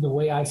 And the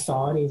way I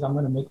saw it is I'm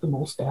going to make the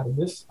most out of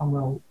this. I'm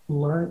going to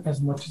learn as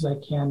much as I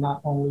can,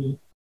 not only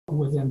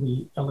within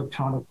the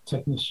electronic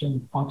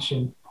technician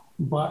function,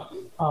 but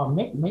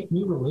make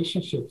new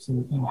relationships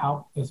and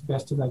help as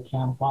best as I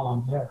can while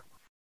I'm there.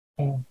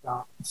 And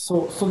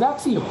so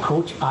that's the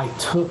approach I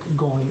took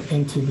going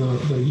into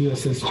the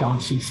USS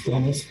John C.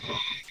 Stennis.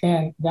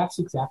 And that's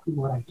exactly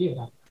what I did.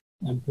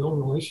 I built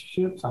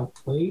relationships. I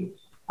played.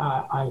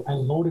 I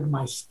loaded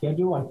my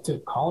schedule. I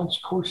took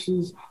college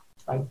courses.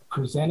 I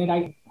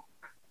presented.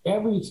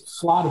 Every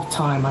slot of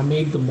time, I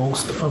made the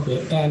most of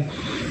it. And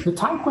the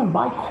time went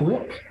by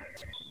quick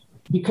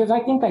because I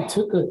think I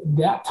took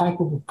that type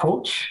of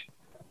approach.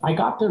 I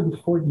got there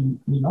before you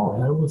know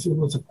it. It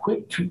was a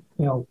quick, it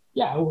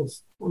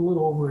was a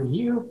little over a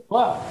year,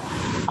 but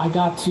I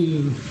got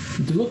to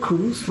do a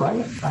cruise,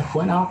 right? I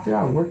went out there,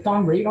 I worked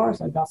on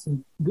radars, I got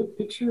some good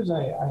pictures,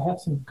 I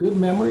had some good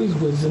memories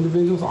with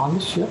individuals on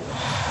the ship.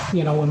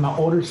 When my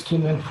orders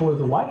came in for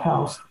the White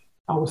House,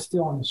 I was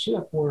still on the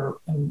ship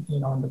in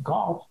the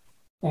Gulf,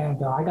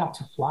 and I got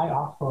to fly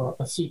off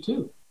a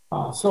C-2.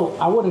 So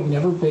I would have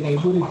never been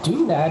able to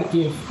do that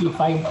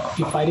if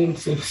I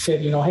didn't have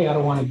said, hey, I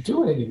don't want to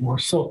do it anymore.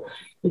 So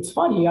it's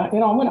funny, I'm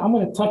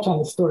going to touch on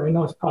the story. I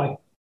know it's probably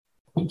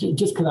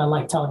just because I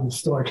like telling the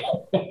story.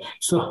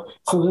 So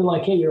they're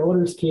like, hey, your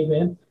orders came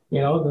in.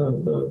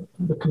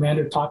 The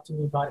commander talked to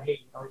me about,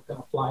 hey, you're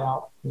going to fly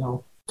out,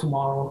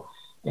 tomorrow,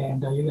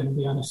 and you're going to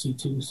be on a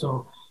C-2.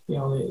 So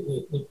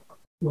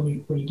when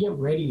you get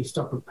ready to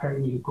start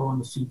preparing you to go on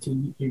the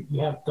C-2,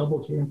 you have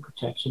double hearing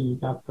protection. You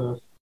got the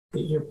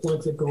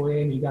earplugs that go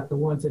in, you got the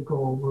ones that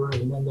go over,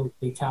 and then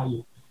they tell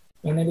you.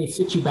 And then they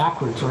sit you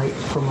backwards, right,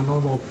 from a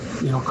normal,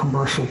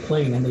 commercial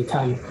plane, and they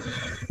tell you,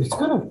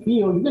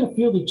 you're going to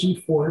feel the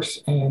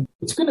G-force, and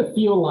it's going to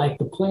feel like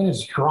the plane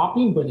is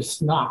dropping, but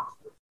it's not.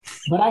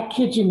 But I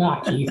kid you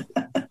not, Keith.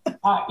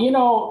 I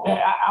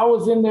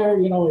was in there,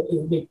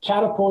 they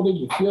catapulted,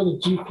 you feel the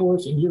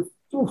G-force, and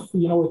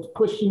it's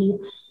pushing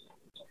you.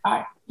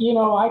 I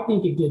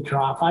think it did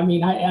drop. I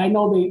mean, I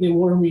know they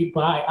warned me,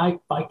 but I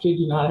kid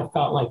you not, I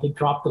felt like it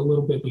dropped a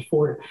little bit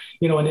before,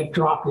 and it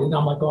dropped, and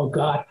I'm like, oh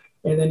God.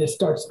 And then it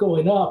starts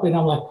going up, and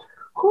I'm like,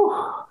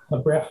 whew, the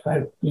breath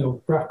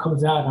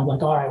comes out, and I'm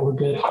like, all right, we're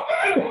good.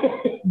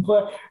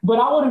 but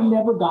I would have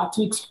never got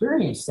to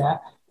experience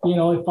that.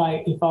 If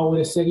I would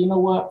have said, you know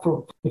what,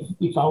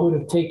 if I would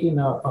have taken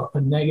a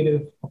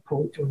negative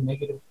approach or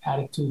negative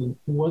attitude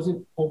and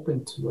wasn't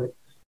open to it,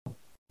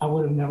 I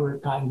would have never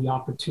gotten the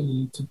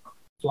opportunity to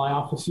fly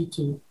off a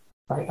C2,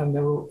 right? And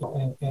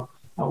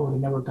I would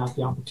have never got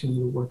the opportunity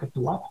to work at the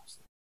White House.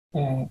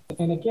 And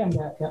again,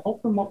 that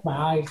opened up my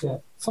eyes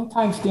that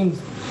sometimes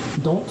things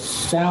don't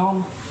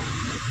sound,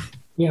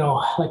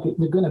 like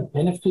they're going to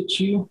benefit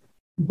you,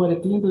 but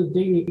at the end of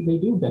the day, they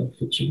do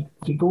benefit you.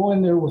 If you go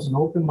in there with an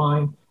open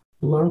mind,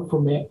 learn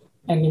from it,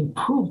 and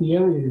improve the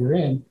area you're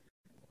in,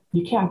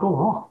 you can't go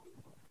wrong.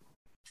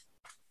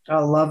 I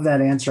love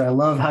that answer. I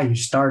love how you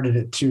started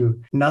it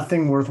too.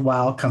 Nothing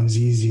worthwhile comes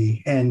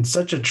easy, and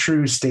such a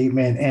true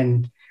statement,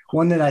 and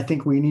one that I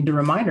think we need to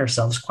remind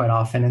ourselves quite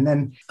often. And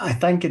then I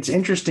think it's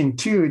interesting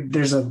too.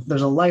 There's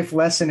a life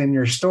lesson in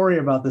your story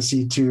about the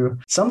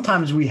C2.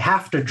 Sometimes we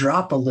have to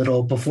drop a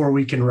little before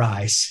we can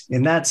rise,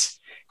 and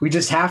we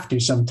just have to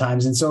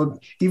sometimes. And so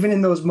even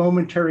in those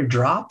momentary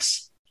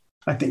drops,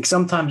 I think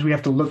sometimes we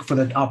have to look for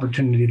the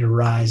opportunity to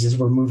rise as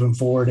we're moving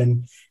forward.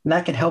 And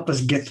that can help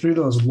us get through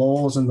those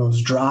lulls and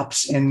those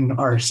drops in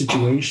our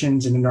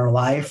situations and in our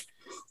life.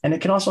 And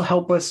it can also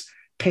help us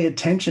pay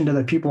attention to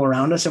the people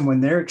around us. And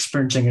when they're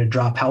experiencing a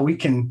drop, how we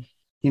can,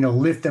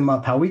 lift them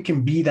up, how we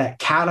can be that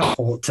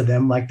catapult to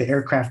them, like the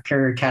aircraft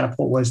carrier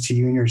catapult was to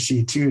you and your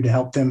C2, to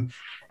help them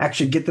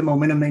actually get the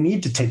momentum they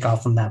need to take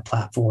off from that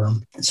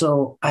platform.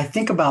 So I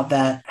think about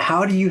that.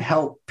 How do you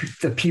help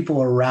the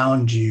people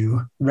around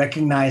you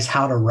recognize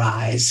how to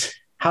rise?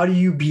 How do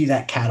you be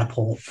that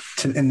catapult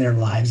in their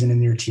lives and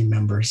in your team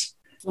members?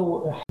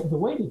 So the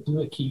way to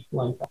do it, Keith,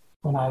 like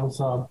when I was,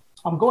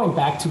 I'm going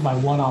back to my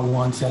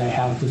one-on-ones that I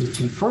have with the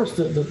team. First,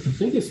 the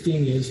biggest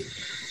thing is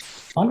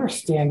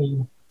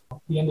understanding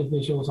the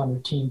individuals on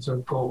your teams, their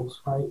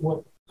goals, right?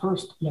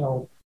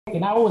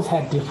 And I always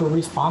had different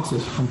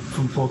responses from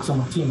folks on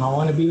the team. I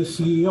want to be the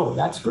CEO.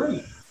 That's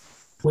great.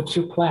 What's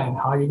your plan?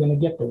 How are you going to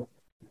get there?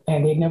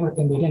 And they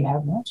didn't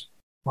have an answer.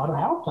 Well, I don't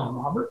have a plan,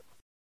 Robert.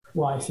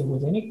 Well, I said,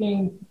 with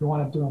anything you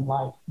want to do in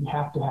life, you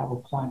have to have a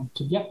plan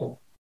to get there.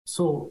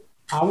 So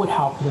I would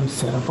help them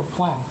set up a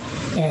plan.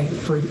 And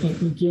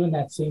in giving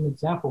that same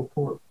example,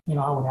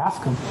 I would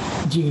ask them,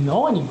 do you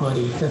know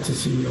anybody that's a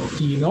CEO?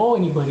 Do you know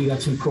anybody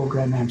that's in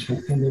program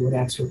management? And they would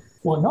answer,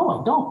 well,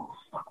 no, I don't.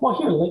 Well,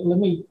 here, let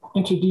me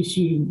introduce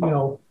you,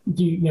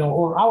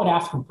 or I would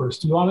ask them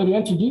first, do you want me to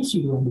introduce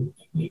you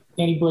to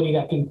anybody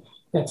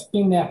that's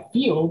in that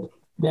field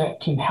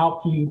that can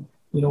help you,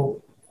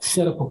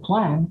 set up a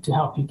plan to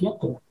help you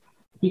get there?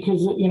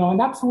 Because, and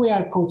that's the way I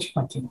approach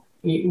my team.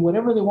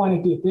 Whatever they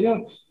want to do, if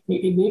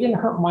they didn't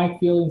hurt my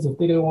feelings, if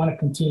they didn't want to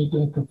continue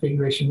doing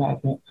configuration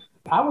management,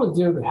 I was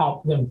there to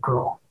help them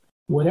grow.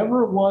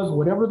 Whatever it was,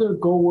 whatever their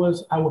goal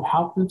was, I would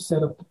help them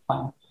set up the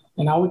plan,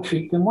 and I would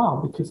treat them well,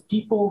 because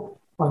people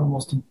are the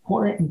most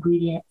important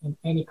ingredient in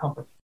any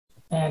company.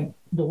 And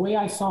the way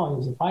I saw it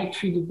is, if I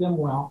treated them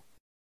well,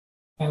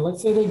 and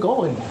let's say they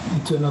go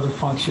into another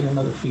function,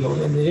 another field,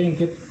 and they didn't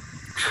get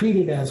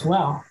treated as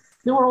well,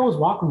 they were always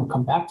welcome to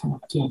come back to my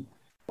team.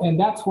 And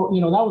that's what, that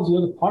was the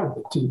other part of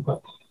it too.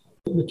 But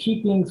the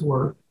key things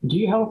were, do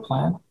you have a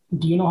plan?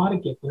 Do you know how to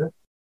get there?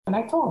 And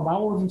I told them, I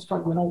always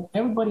instruct,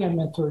 everybody I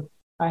mentored,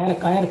 I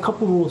had a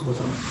couple rules with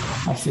them.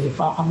 I said, if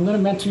I'm going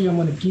to mentor you, I'm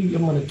going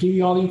to give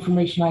you all the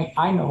information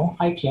I know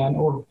I can,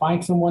 or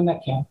find someone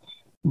that can.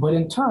 But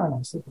in turn,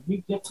 I said, if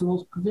you get to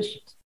those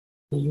positions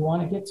that you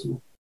want to get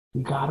to,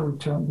 you got to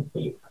return the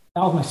favor.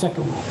 That was my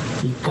second rule.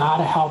 You got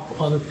to help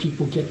other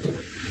people get there,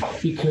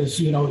 because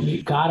you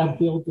got to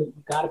build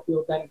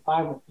that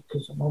environment,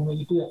 because the moment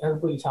you do that,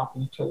 everybody's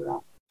helping each other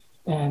out.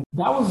 And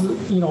that was,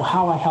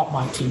 how I helped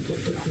my team get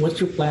there. What's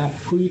your plan?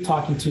 Who are you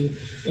talking to?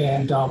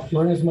 And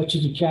learn as much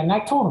as you can. And I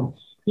told them,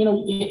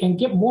 and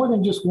get more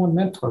than just one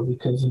mentor,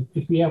 because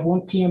if you have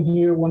one PM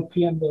here, one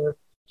PM there,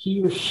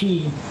 he or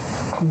she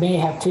may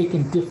have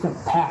taken different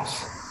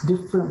paths,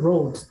 different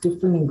roads,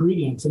 different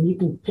ingredients, and you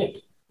can pick.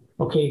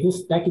 Okay,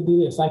 I could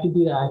do this, I could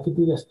do that, I could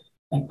do this,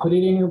 and put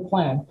it in your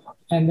plan,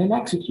 and then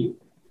execute.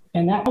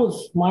 And that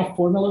was my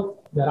formula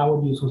that I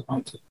would use with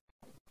my team.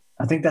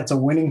 I think that's a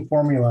winning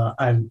formula.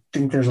 I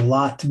think there's a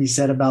lot to be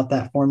said about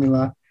that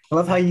formula. I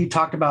love how you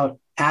talked about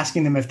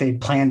asking them if they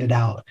planned it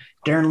out.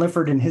 Darren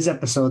Lifford, in his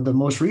episode, the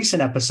most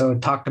recent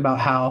episode, talked about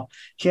how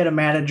he had a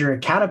manager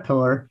at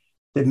Caterpillar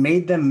that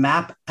made them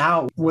map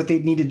out what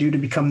they'd need to do to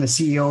become the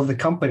CEO of the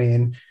company.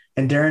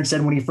 And Darren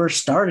said when he first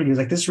started, he was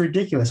like, this is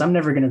ridiculous. I'm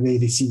never going to be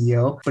the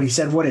CEO. But he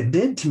said what it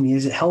did to me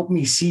is it helped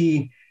me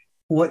see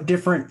what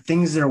different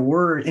things there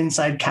were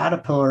inside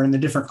Caterpillar and the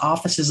different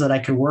offices that I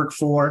could work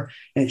for.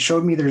 And it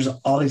showed me there's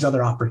all these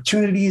other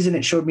opportunities. And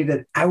it showed me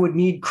that I would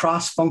need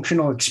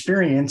cross-functional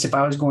experience if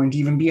I was going to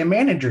even be a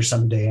manager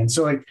someday. And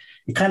so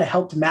it kind of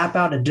helped map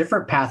out a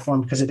different path for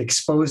him because it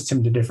exposed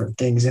him to different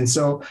things. And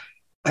so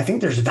I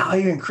think there's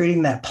value in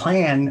creating that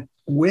plan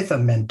with a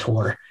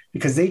mentor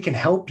because they can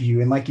help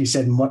you. And like you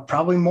said,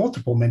 probably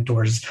multiple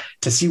mentors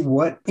to see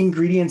what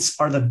ingredients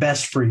are the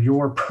best for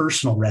your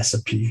personal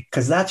recipe,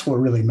 because that's what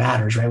really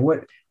matters, right?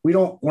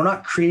 We're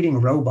not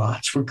creating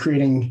robots. We're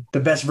creating the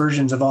best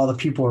versions of all the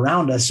people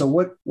around us. So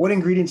what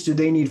ingredients do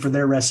they need for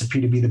their recipe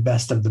to be the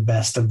best of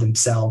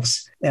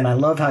themselves? And I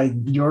love how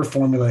your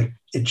formula,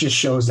 it just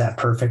shows that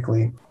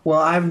perfectly. Well,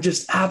 I've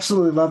just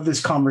absolutely loved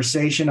this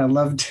conversation. I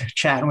loved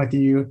chatting with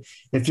you.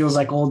 It feels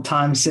like old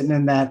times sitting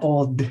in that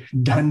old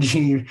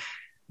dungy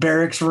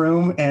barracks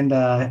room, and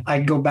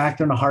I'd go back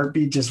there in a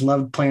heartbeat. Just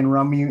loved playing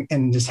rummy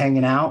and just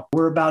hanging out.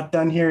 We're about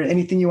done here.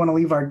 Anything you want to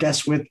leave our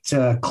guests with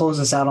to close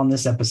us out on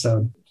this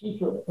episode?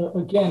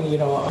 Again,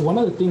 one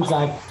of the things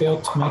I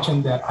failed to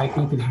mention that I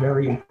think is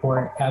very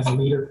important as a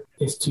leader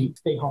is to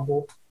stay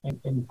humble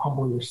and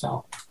humble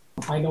yourself.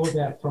 I know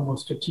that from a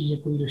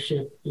strategic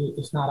leadership,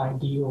 it's not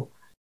ideal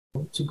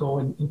to go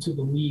into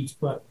the weeds,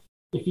 but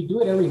if you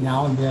do it every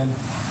now and then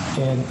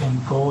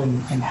and go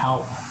and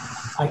help,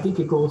 I think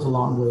it goes a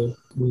long way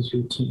with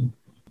your team.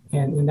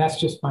 And that's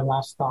just my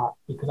last thought,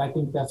 because I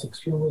think that's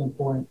extremely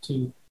important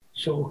to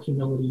show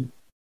humility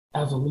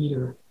as a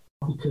leader,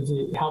 because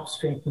it helps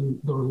strengthen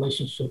the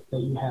relationship that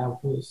you have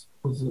with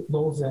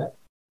those that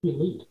you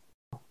lead.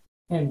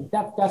 And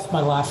that's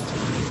my last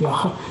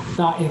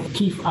thought. And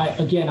Keith,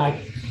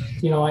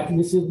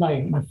 this is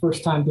my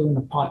first time doing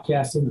the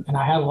podcast, and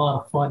I had a lot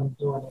of fun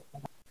doing it.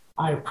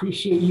 I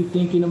appreciate you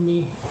thinking of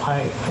me.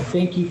 I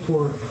thank you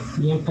for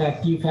the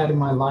impact you've had in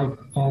my life.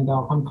 And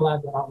I'm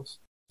glad that I was,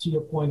 to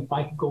your point, if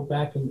I could go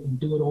back and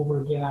do it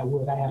over again, I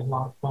would. I had a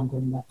lot of fun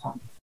during that time.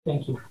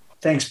 Thank you.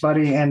 Thanks,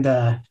 buddy.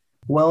 And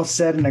well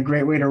said, and a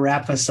great way to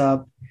wrap us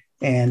up.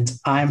 And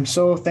I'm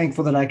so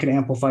thankful that I could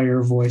amplify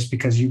your voice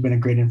because you've been a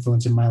great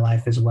influence in my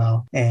life as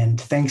well.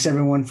 And thanks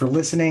everyone for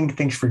listening.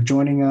 Thanks for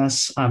joining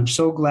us. I'm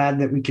so glad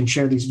that we can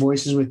share these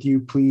voices with you.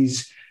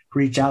 Please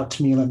reach out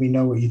to me. Let me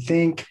know what you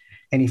think.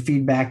 Any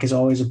feedback is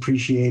always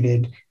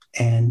appreciated,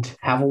 and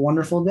have a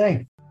wonderful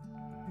day.